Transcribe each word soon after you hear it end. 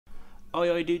Oi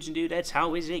oi dudes and dudettes,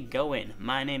 how is it going?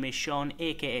 My name is Sean,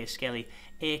 aka Skelly,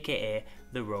 aka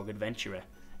The Rogue Adventurer.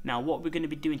 Now what we're going to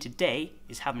be doing today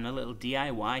is having a little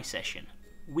DIY session.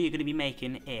 We're going to be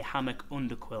making a hammock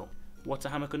underquilt. What's a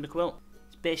hammock underquilt?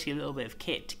 It's basically a little bit of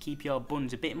kit to keep your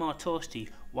buns a bit more toasty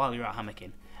while you're out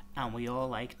hammocking. And we all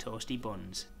like toasty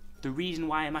buns. The reason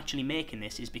why I'm actually making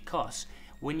this is because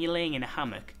when you're laying in a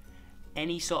hammock,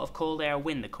 any sort of cold air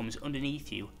wind that comes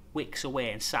underneath you wicks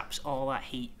away and saps all that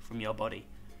heat from your body.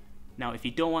 Now if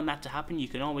you don't want that to happen, you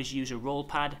can always use a roll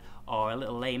pad or a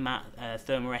little lay mat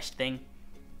thermarest thing,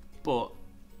 but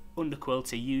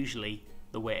underquilts are usually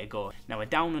the way to go. Now a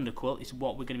down underquilt is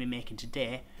what we're going to be making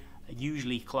today,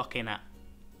 usually clocking at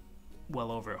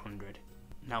well over 100.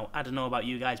 Now I don't know about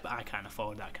you guys, but I can't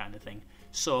afford that kind of thing,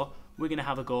 so we're going to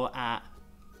have a go at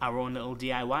our own little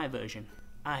DIY version.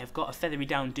 I have got a feathery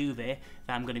down duvet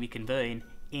that I'm going to be converting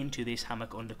into this hammock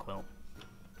underquilt.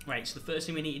 Right, so the first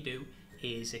thing we need to do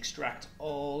is extract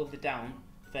all of the down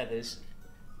feathers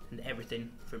and everything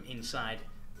from inside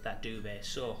that duvet.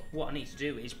 So what I need to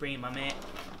do is bring in my mate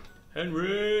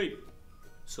Henry.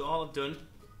 So all I've done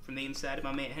from the inside of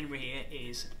my mate Henry here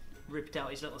is ripped out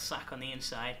his little sack on the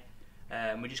inside.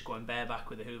 We're just going bareback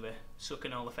with the hoover,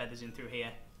 sucking all the feathers in through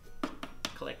here,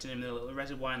 collecting them in a little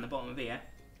reservoir in the bottom of here,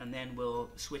 and then we'll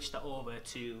switch that over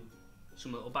to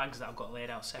some little bags that I've got laid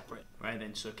out separate. Right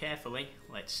then, so carefully,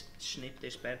 let's snip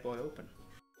this bad boy open.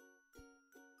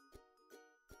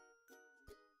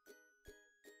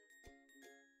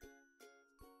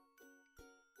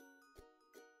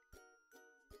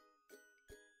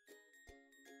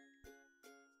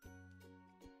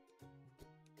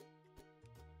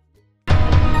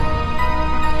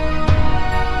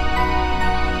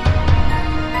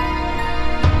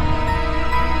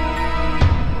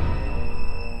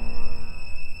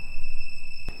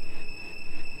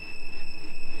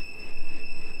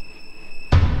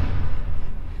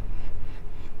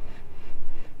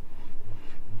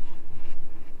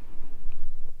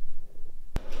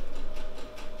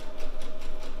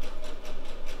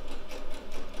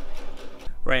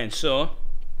 Right, and so,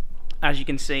 as you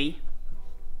can see,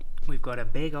 we've got a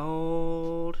big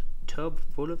old tub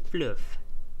full of fluff.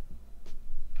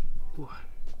 Ooh.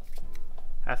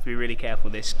 I have to be really careful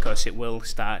with this because it will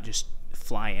start just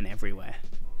flying everywhere.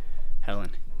 Helen,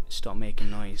 stop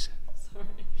making noise. Sorry.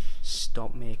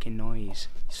 Stop making noise.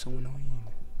 It's so annoying.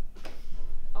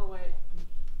 Oh wait.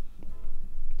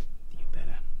 You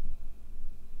better.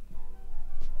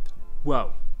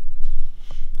 Whoa.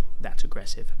 That's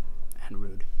aggressive.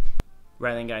 Rude.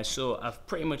 Right then guys, so I've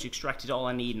pretty much extracted all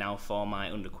I need now for my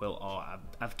underquilt, or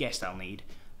I've guessed I'll need.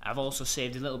 I've also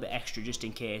saved a little bit extra just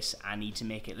in case I need to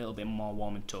make it a little bit more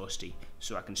warm and toasty,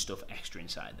 so I can stuff extra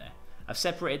inside there. I've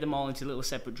separated them all into little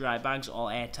separate dry bags, all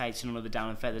airtight so none of the down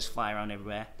and feathers fly around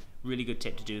everywhere. Really good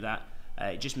tip to do that.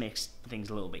 It just makes things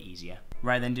a little bit easier.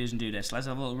 Right then dudes and dudettes, let's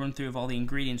have a little run through of all the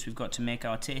ingredients we've got to make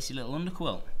our tasty little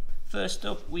underquilt. First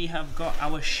up, we have got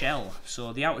our shell.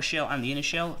 So the outer shell and the inner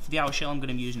shell. For the outer shell, I'm going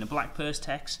to be using a black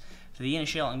Pertex. For the inner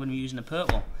shell, I'm going to be using a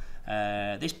purple.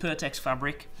 This Pertex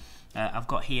fabric I've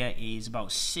got here is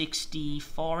about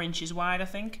 64 inches wide, I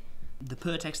think. The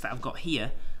Pertex that I've got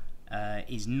here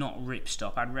is not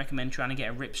ripstop. I'd recommend trying to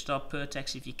get a ripstop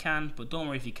Pertex if you can, but don't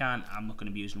worry if you can't. I'm not going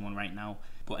to be using one right now.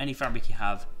 But any fabric you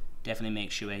have, definitely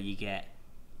make sure you get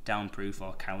downproof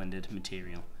or calendared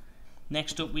material.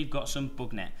 Next up, we've got some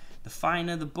bug net. The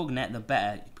finer the bug net, the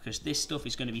better, because this stuff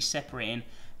is going to be separating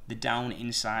the down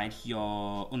inside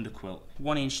your underquilt.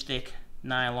 1 inch thick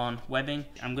nylon webbing.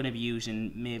 I'm going to be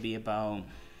using maybe about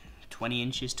 20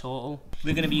 inches total.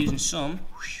 We're going to be using some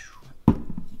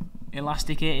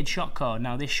elasticated shot cord.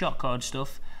 Now this shot cord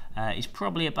stuff is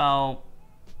probably about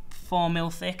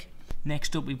 4mm thick.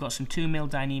 Next up, we've got some 2mm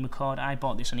Dyneema cord. I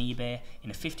bought this on eBay in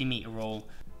a 50-meter roll.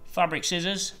 Fabric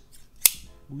scissors.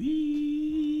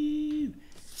 Woo!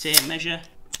 Tape measure.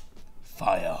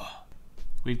 Fire.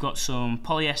 We've got some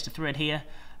polyester thread here.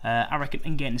 I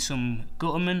recommend getting some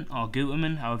Gutermann or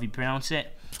Gutermann, however you pronounce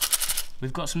it.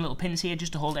 We've got some little pins here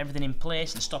just to hold everything in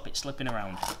place and stop it slipping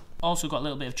around. Also got a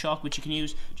little bit of chalk which you can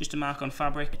use just to mark on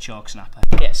fabric. A chalk snapper.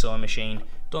 Get a sewing machine.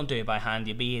 Don't do it by hand.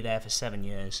 You'll be there for 7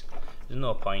 years. There's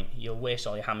no point. You'll waste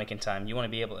all your hammocking time. You want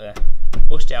to be able to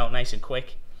bust it out nice and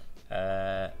quick.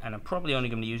 And I'm probably only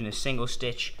going to be using a single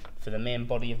stitch for the main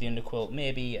body of the underquilt,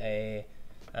 maybe a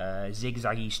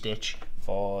zigzaggy stitch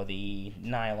for the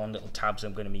nylon little tabs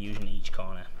I'm going to be using in each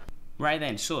corner. Right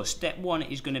then, so step one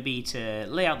is going to be to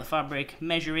lay out the fabric,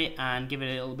 measure it and give it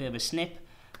a little bit of a snip.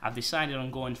 I've decided on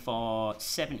going for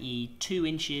 72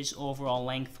 inches overall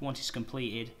length once it's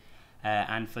completed,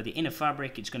 and for the inner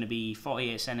fabric it's going to be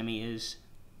 48 centimeters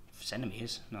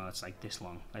centimeters. No, it's like this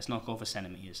long. Let's not go for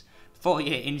centimeters.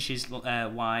 48 inches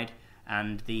wide,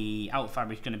 and the out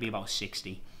fabric is going to be about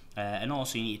 60. And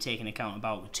also you need to take into account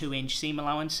about 2-inch seam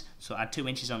allowance. So add 2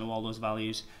 inches onto all those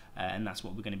values, and that's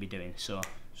what we're going to be doing. So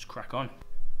just crack on.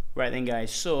 Right then,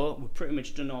 guys. So we're pretty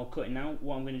much done all cutting now.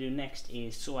 What I'm going to do next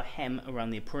is sew a hem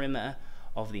around the perimeter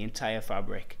of the entire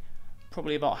fabric,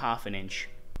 probably about 1/2 inch.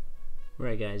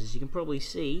 Right, guys. As you can probably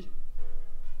see,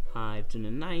 I've done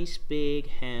a nice big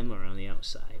hem around the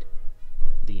outside.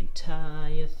 The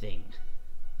entire thing.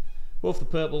 Both the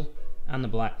purple and the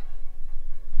black.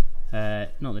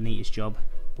 Not the neatest job,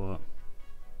 but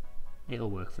it'll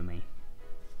work for me.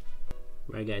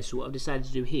 Right, guys, so what I've decided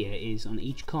to do here is on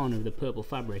each corner of the purple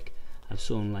fabric, I've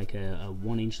sewn like a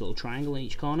 1-inch little triangle in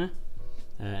each corner.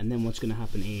 And then what's going to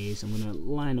happen is I'm going to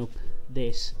line up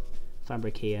this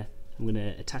fabric here. I'm going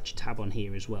to attach a tab on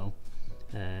here as well.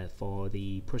 For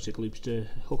the prusik loops to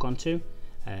hook onto,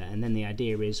 and then the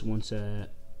idea is once I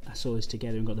sew this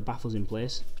together and got the baffles in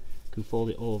place, I can fold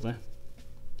it over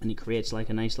and it creates like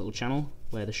a nice little channel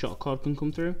where the short cord can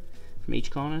come through from each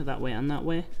corner, that way and that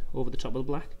way, over the top of the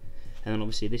black. And then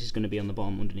obviously this is going to be on the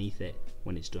bottom underneath it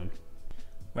when it's done.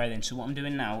 Right then, so what I'm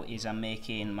doing now is I'm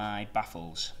making my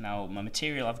baffles. Now my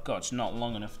material I've got is not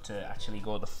long enough to actually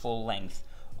go the full length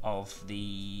of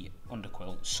the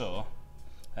underquilt, so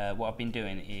what I've been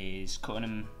doing is cutting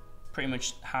them pretty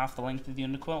much half the length of the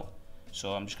underquilt.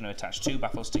 So I'm just going to attach 2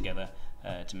 baffles together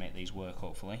to make these work,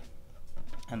 hopefully.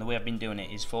 And the way I've been doing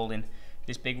it is folding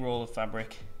this big roll of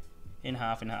fabric in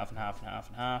half, in half, in half, in half,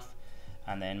 in half,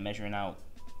 and then measuring out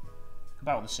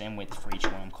about the same width for each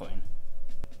one I'm cutting.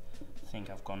 I think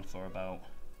I've gone for about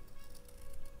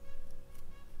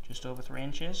just over 3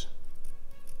 inches,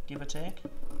 give or take.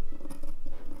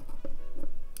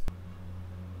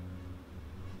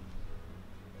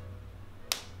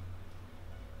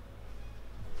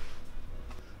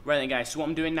 Right then, guys, so what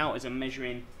I'm doing now is I'm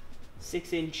measuring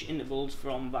 6-inch intervals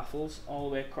from baffles all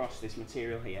the way across this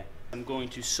material here. I'm going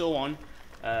to sew on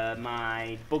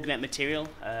my bug net material,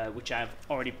 which I've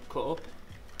already cut up.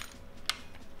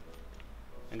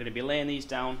 I'm going to be laying these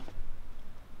down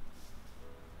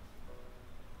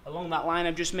along that line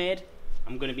I've just made.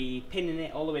 I'm going to be pinning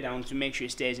it all the way down to make sure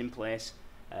it stays in place,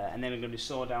 and then I'm going to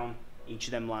sew down each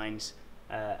of them lines.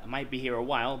 I might be here a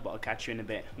while, but I'll catch you in a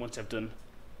bit once I've done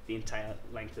the entire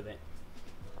length of it.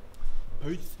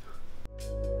 Peace.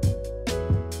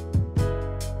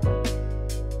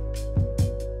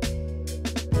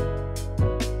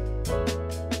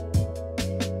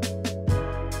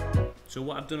 So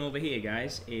what I've done over here,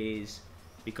 guys, is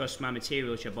because my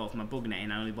material which I bought for my bug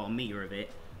netting, I only bought 1 metre of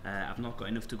it. I've not got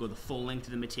enough to go the full length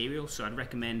of the material, so I'd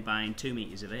recommend buying 2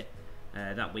 meters of it.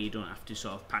 That way you don't have to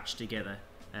sort of patch together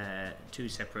 2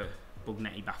 separate bug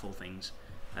netty baffle things.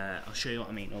 I'll show you what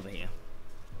I mean over here.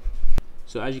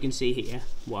 So as you can see here,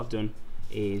 what I've done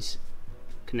is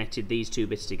connected these 2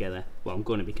 bits together. Well, I'm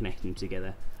going to be connecting them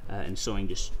together and sewing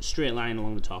just straight line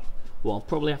along the top. What I'll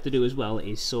probably have to do as well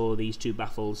is sew these 2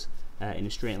 baffles in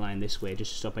a straight line this way,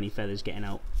 just to stop any feathers getting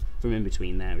out from in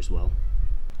between there as well.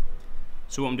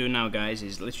 So what I'm doing now, guys,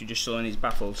 is literally just sewing these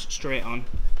baffles straight on.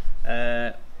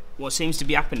 What seems to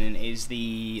be happening is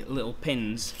the little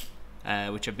pins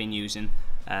which I've been using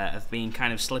have been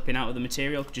kind of slipping out of the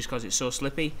material just because it's so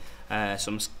slippy. So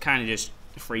I'm kind of just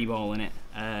freeballing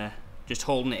it, just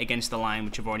holding it against the line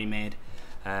which I've already made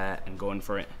and going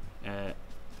for it.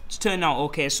 It's turned out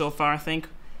okay so far, I think.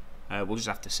 We'll just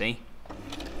have to see.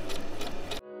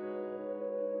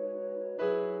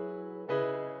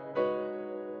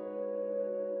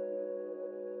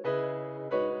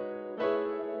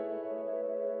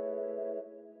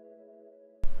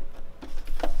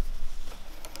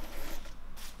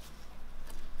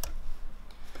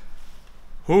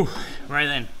 Whew, right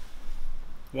then,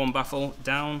 1 baffle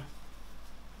down,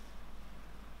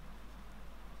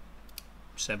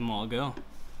 7 more to go.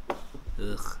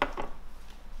 Ugh.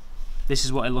 This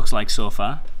is what it looks like so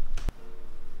far.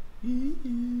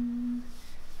 And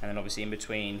then obviously in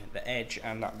between the edge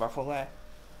and that baffle there,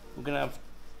 we're going to have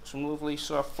some lovely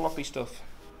sort of floppy stuff.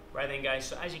 Right then, guys,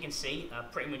 so as you can see,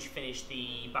 I've pretty much finished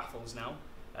the baffles now.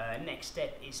 Next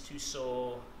step is to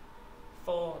sew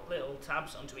 4 little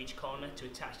tabs onto each corner to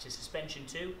attach the suspension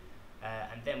to,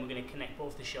 and then we're going to connect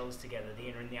both the shells together, the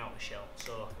inner and the outer shell.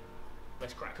 So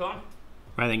let's crack on.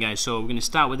 Right then, guys, so we're going to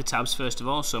start with the tabs first of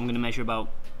all. So I'm going to measure about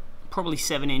probably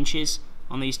 7 inches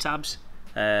on these tabs,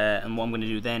 and what I'm going to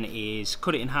do then is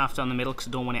cut it in half down the middle because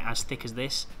I don't want it as thick as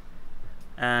this,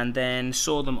 and then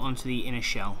sew them onto the inner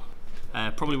shell.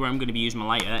 Probably where I'm going to be using my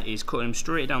lighter is cutting them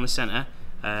straight down the centre,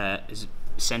 as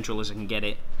central as I can get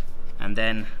it, and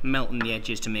then melting the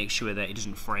edges to make sure that it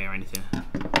doesn't fray or anything.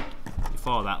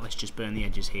 Before that, let's just burn the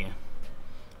edges here.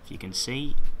 If you can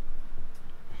see,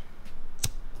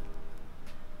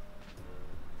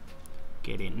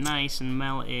 get it nice and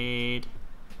melted,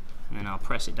 and then I'll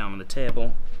press it down on the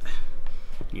table.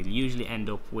 You'll usually end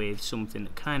up with something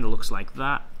that kind of looks like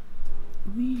that.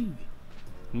 Woo.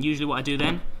 And usually what I do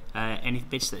then, any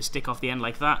bits that stick off the end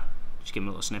like that, just give them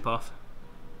a little snip off,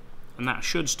 and that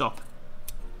should stop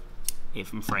it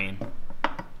from fraying.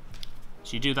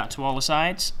 So you do that to all the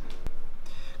sides.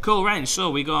 Cool, right,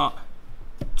 so we got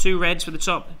 2 reds for the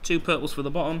top, 2 purples for the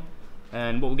bottom,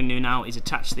 and what we're going to do now is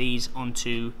attach these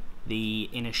onto the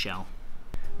inner shell.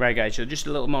 Right guys, so just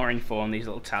a little more info on these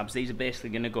little tabs. These are basically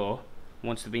going to go,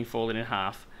 once they've been folded in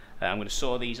half, I'm going to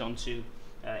sew these onto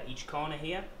each corner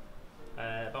here,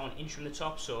 about 1 inch from the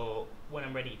top, so when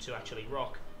I'm ready to actually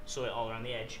rock, sew it all around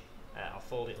the edge, I'll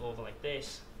fold it over like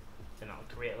this, then that'll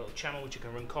create a little channel which you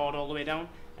can run cord all the way down,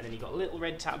 and then you've got little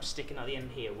red tabs sticking at the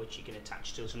end here which you can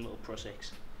attach to some little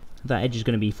prussics. That edge is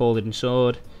going to be folded and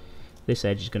sewed, this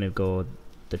edge is going to go,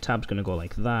 the tab's going to go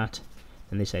like that,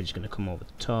 and this edge is going to come over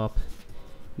the top.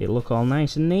 It'll look all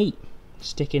nice and neat,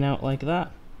 sticking out like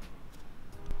that.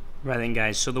 Right then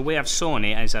guys, so the way I've sewn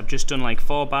it is I've just done like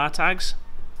 4 bar tags,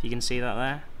 if you can see that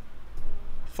there.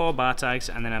 4 bar tags,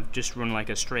 and then I've just run like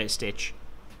a straight stitch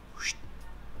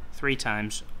 3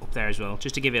 times up there as well,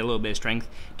 just to give it a little bit of strength.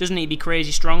 It doesn't need to be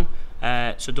crazy strong,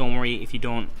 so don't worry if you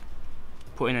don't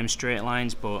put in them straight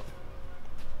lines, but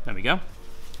there we go.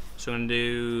 So I'm going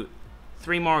to do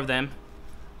 3 more of them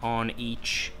on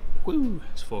each, woo,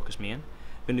 let's focus me in.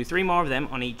 I'm going to do 3 more of them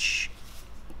on each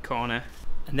corner,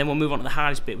 and then we'll move on to the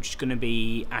hardest bit, which is going to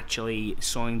be actually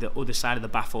sewing the other side of the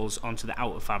baffles onto the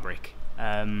outer fabric.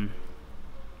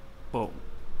 But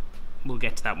we'll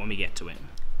get to that when we get to it.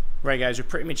 Right guys, we're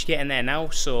pretty much getting there now,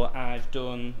 so I've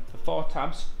done the 4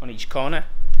 tabs on each corner,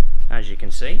 as you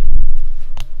can see.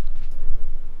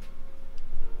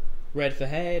 Red for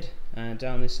head, and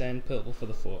down this end, purple for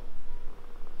the foot.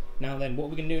 Now then, what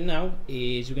we're going to do now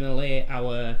is we're going to lay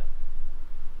our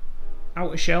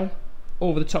outer shell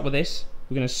over the top of this.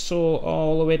 We're going to sew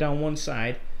all the way down one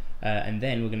side, and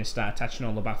then we're going to start attaching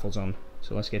all the baffles on.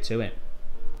 So let's get to it.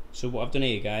 So what I've done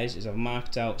here guys is I've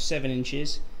marked out 7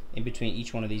 inches in between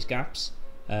each one of these gaps,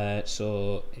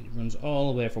 so it runs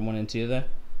all the way from one end to the other,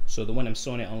 so that when I'm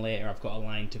sewing it on later I've got a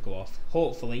line to go off.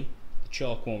 Hopefully the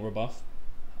chalk won't rub off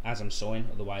as I'm sewing,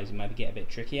 otherwise it might get a bit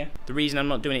trickier. The reason I'm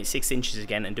not doing it 6 inches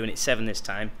again and doing it 7 this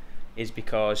time is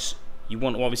because you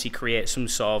want to obviously create some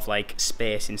sort of like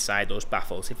space inside those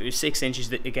baffles. If it was 6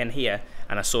 inches again here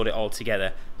and I sewed it all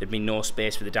together, there'd be no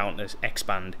space for the down to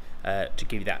expand to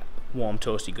give you that warm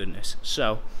toasty goodness.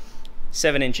 So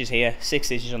 7 inches here,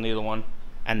 6 inches on the other one,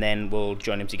 and then we'll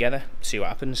join them together, see what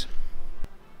happens.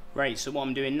 Right, so what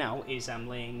I'm doing now is I'm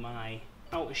laying my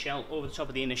outer shell over the top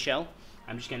of the inner shell.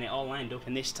 I'm just getting it all lined up,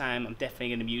 and this time I'm definitely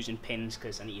going to be using pins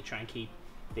because I need to try and keep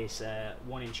this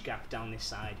 1 inch gap down this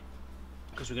side,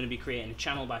 because we're going to be creating a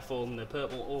channel by folding the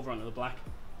purple over onto the black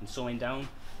and sewing down,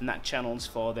 and that channel's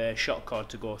for the shock cord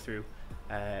to go through,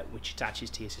 which attaches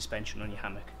to your suspension on your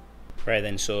hammock. Right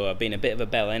then, so I've been a bit of a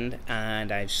bell end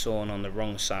and I've sewn on the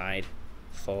wrong side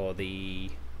for the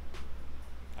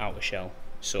outer shell,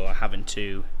 so I'm having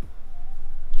to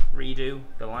redo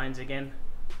the lines again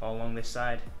all along this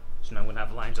side. So now I'm going to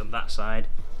have lines on that side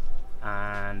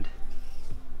and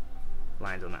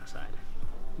lines on that side,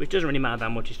 which doesn't really matter that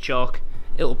much. It's chalk,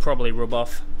 it'll probably rub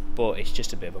off, but it's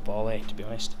just a bit of a ball ache, to be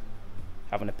honest,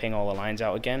 having to ping all the lines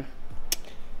out again.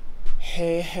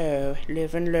 Hey ho,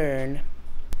 live and learn.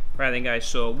 Right then guys,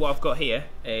 so what I've got here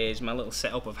is my little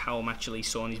setup of how I'm actually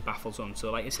sewing these baffles on. So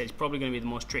like I said, it's probably going to be the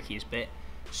most trickiest bit.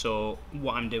 So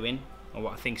what I'm doing, or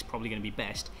what I think is probably going to be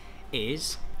best,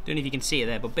 is, don't know if you can see it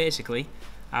there, but basically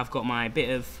I've got my bit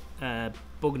of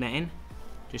bug netting,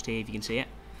 just here if you can see it.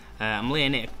 I'm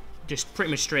laying it just pretty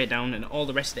much straight down, and all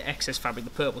the rest of the excess fabric,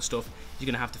 the purple stuff, is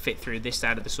going to have to fit through this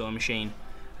side of the sewing machine.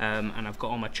 And I've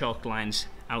got all my chalk lines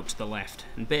out to the left,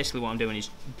 and basically what I'm doing is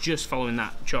just following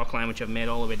that chalk line which I've made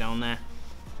all the way down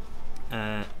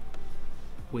there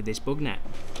with this bug net.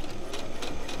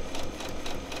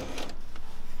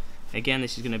 Again,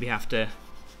 this is going to have to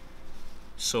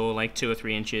sew like 2 or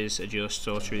 3 inches, adjust,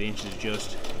 sew 3 inches,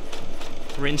 adjust,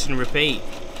 rinse and repeat,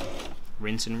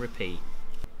 rinse and repeat.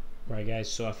 Right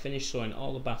guys, so I've finished sewing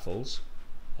all the baffles.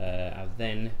 I've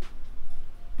then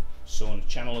sewn a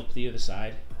channel up the other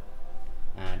side,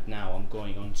 and now I'm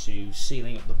going on to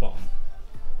sealing up the bottom.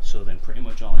 So then pretty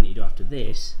much all I need to do after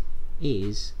this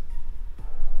is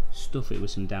stuff it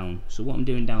with some down. So what I'm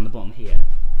doing down the bottom here,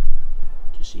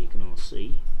 just so you can all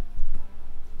see,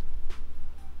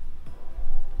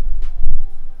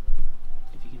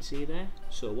 can see there.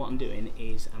 So what I'm doing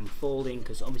is I'm folding,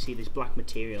 because obviously this black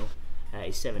material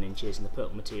is 7 inches and the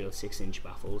purple material is 6-inch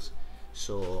baffles.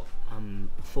 So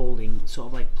I'm folding sort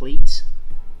of like pleats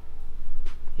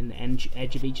in the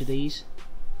edge of each of these,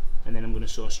 and then I'm going to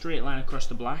sew a straight line across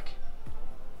the black,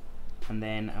 and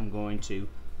then I'm going to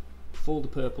fold the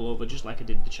purple over just like I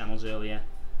did the channels earlier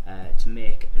to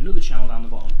make another channel down the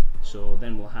bottom. So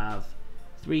then we'll have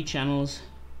 3 channels,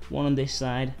 one on this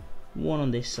side, one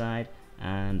on this side,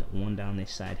 and one down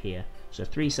this side here. So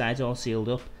 3 sides all sealed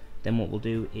up. Then what we'll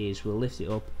do is we'll lift it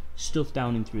up, stuff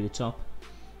down in through the top,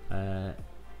 and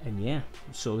yeah,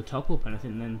 sew the top up, and I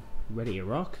think then ready to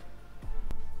rock.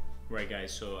 Right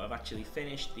guys, so I've actually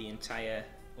finished the entire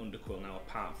underquilt now,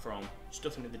 apart from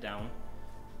stuffing it down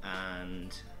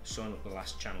and sewing up the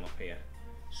last channel up here.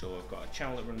 So I've got a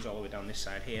channel that runs all the way down this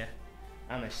side here,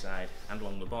 and this side, and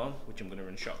along the bottom, which I'm going to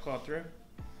run shot cord through,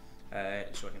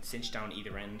 so I can cinch down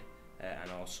either end,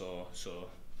 and also so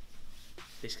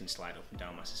this can slide up and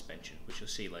down my suspension, which you'll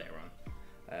see later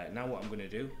on. Now what I'm going to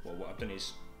do, well, what I've done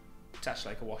is attach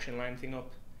like a washing line thing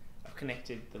up. I've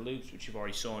connected the loops, which I've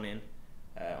already sewn in,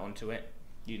 onto it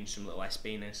using some little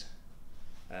S-beaners.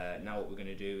 Now what we're going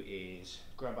to do is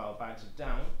grab our bags of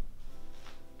down,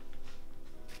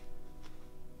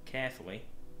 carefully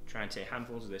try and take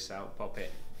handfuls of this out, pop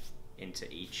it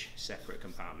into each separate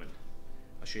compartment.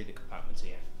 I'll show you the compartments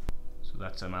here. So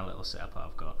that's my little setup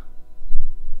I've got.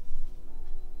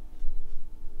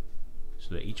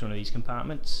 So that each one of these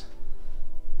compartments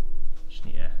just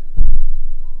need to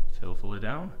fill fully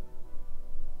down.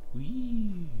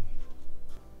 Whee!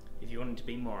 If you wanted to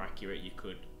be more accurate, you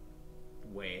could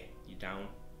weigh you down,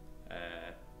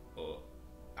 but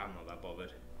I'm not that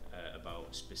bothered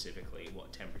about specifically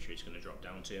what temperature it's going to drop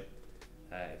down to.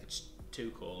 If it's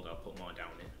too cold, I'll put more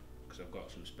down in, because I've got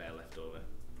some spare left over.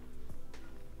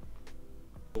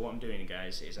 But what I'm doing,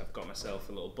 guys, is I've got myself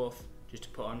a little buff just to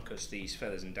put on, because these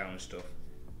feathers and down stuff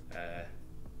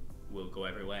will go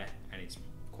everywhere, and it's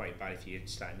quite bad if you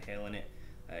start inhaling it.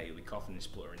 You'll be coughing and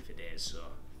spluttering for days, so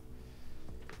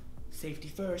safety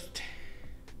first.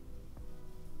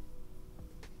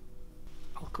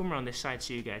 I'll come around this side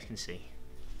so you guys can see.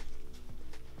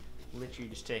 Literally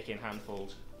just taking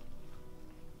handfuls,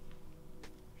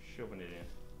 shoving it in.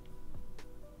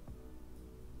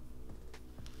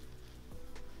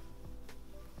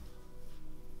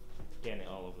 Getting it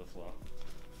all over the floor.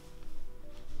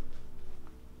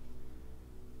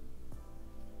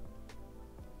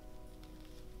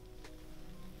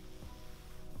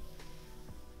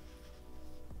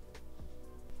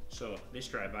 So this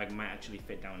dry bag might actually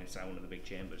fit down inside one of the big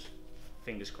chambers.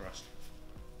 Fingers crossed.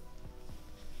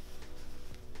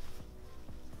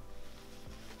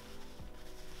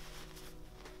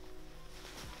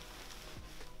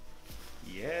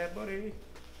 Yeah, buddy.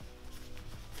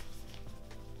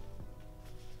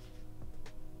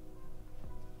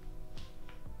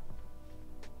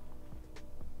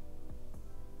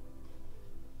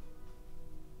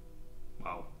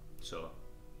 Wow, so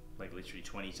like literally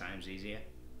 20 times easier.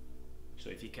 So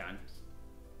if you can,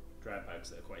 dry bags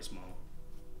that are quite small.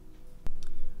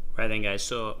 Right then guys,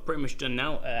 so pretty much done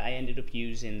now. I ended up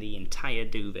using the entire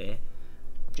duvet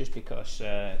just because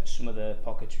some of the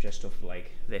pockets were just stuff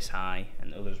like this high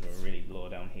and others were really low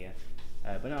down here.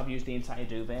 But now I've used the entire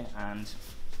duvet, and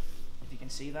if you can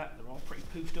see that, they're all pretty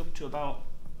poofed up to about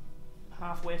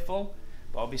halfway full.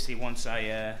 But obviously once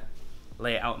I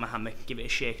lay it out in my hammock, give it a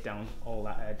shake down, all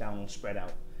that down will spread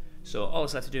out. So all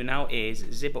that's left to do now is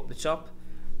zip up the top,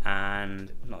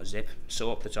 and not zip,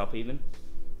 sew up the top even,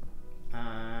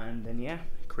 and then yeah,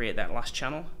 create that last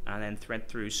channel and then thread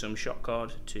through some shot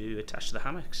cord to attach to the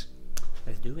hammocks.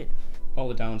 Let's do it. All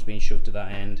the down's being shoved to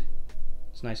that end.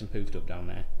 It's nice and poofed up down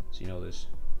there, so you know there's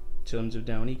tons of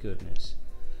downy goodness.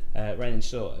 Right then,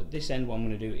 so at this end what I'm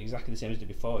going to do exactly the same as I did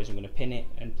before is I'm going to pin it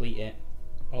and pleat it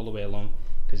all the way along,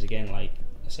 because again, like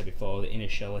I said before, the inner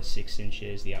shell is 6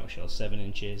 inches, the outer shell is 7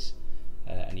 inches,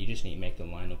 and you just need to make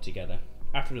them line up together.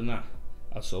 After doing that,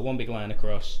 I'll sew one big line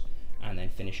across and then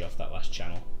finish off that last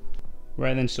channel.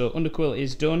 Right then, so underquilt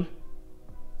is done,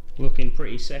 looking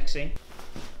pretty sexy.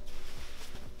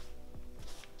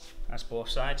 That's both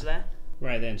sides there.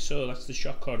 Right then, so that's the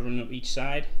shot cord running up each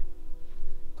side,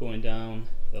 going down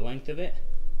the length of it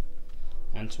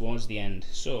and towards the end.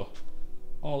 So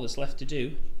all that's left to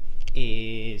do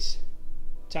is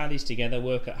tie these together,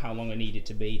 work out how long I need it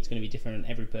to be. It's going to be different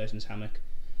on every person's hammock,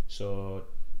 so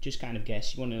just kind of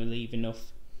guess. You want to leave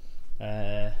enough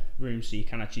room so you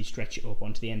can actually stretch it up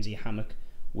onto the ends of your hammock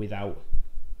without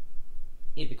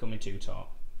it becoming too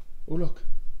tall. Oh look,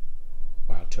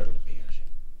 wild turtle appears.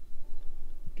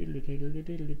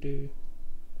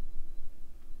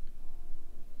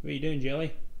 What are you doing,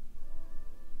 Jelly?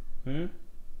 Huh?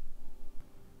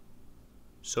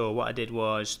 So what I did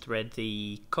was thread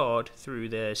the cord through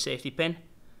the safety pin.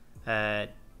 That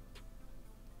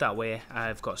way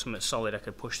I've got something solid I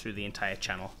could push through the entire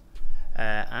channel.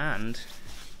 And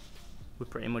we're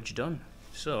pretty much done.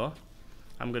 So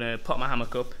I'm going to pop my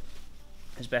hammock up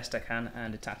as best I can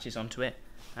and attach this onto it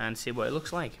and see what it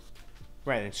looks like.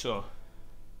 Right then, so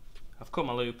I've cut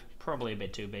my loop, probably a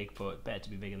bit too big, but better to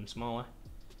be bigger than smaller.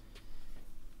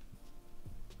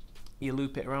 You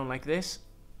loop it around like this.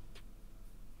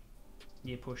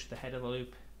 You push the head of the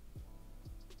loop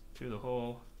through the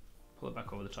hole, pull it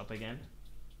back over the top again,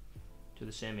 do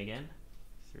the same again,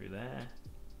 through there,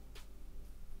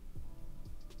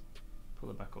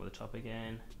 pull it back over the top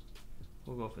again.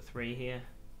 We'll go for 3 here.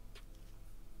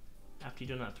 After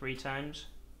you've done that 3 times,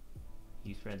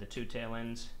 you thread the 2 tail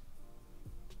ends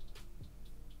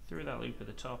through that loop at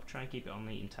the top. Try and keep it on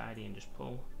neat and tidy and just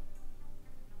pull.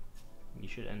 You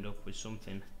should end up with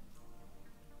something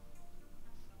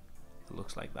that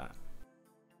looks like that.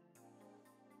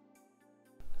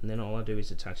 And then all I do is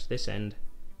attach this end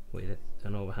with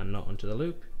an overhand knot onto the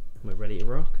loop and we're ready to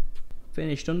rock.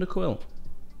 Finished underquilt.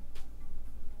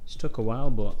 It's took a while,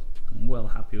 but I'm well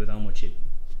happy with how much it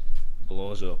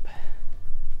blows up.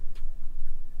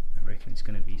 I reckon it's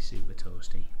going to be super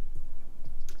toasty.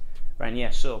 Right, and yeah,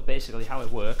 so basically how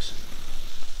it works,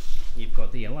 you've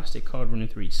got the elastic cord running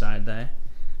through each side there,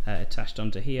 attached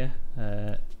onto here,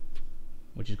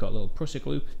 which has got a little prusik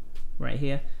loop right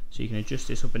here, so you can adjust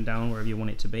this up and down wherever you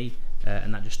want it to be,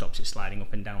 and that just stops it sliding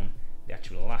up and down the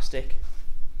actual elastic.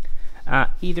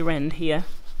 At either end here,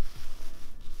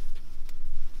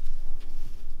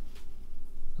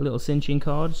 a little cinching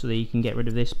cord so that you can get rid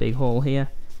of this big hole here,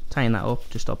 tying that up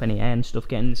to stop any air and stuff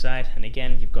getting inside, and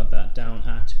again you've got that down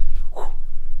at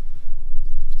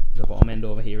the bottom end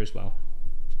over here as well.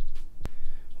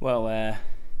 Well,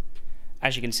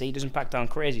 as you can see, it doesn't pack down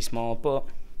crazy small, but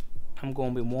I'm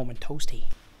going to be warm and toasty.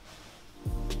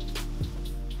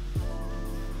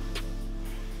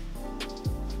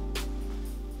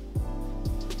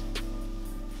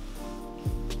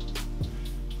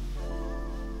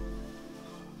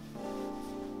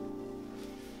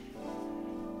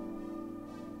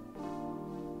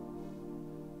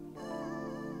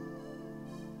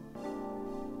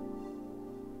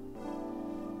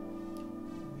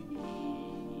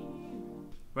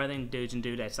 Right then, dudes and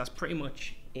dudettes, that's pretty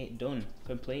much it done,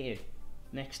 completed.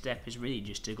 Next step is really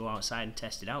just to go outside and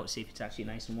test it out, see if it's actually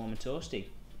nice and warm and toasty.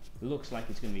 It looks like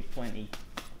it's going to be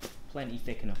plenty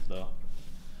thick enough though.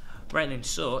 Right then,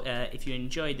 so if you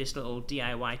enjoyed this little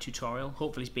DIY tutorial,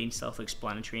 hopefully it's been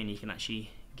self-explanatory and you can actually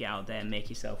get out there and make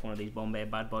yourself one of these Bombay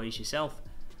bad boys yourself.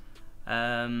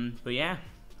 But yeah,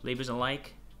 leave us a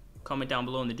like, comment down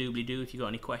below in the doobly-doo if you've got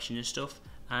any questions and stuff,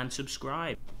 and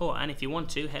subscribe. Oh, and if you want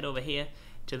to, head over here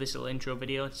to this little intro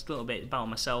video. It's a little bit about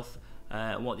myself,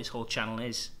 what this whole channel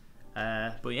is.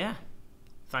 But yeah,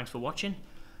 thanks for watching.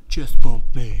 Just bump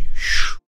me.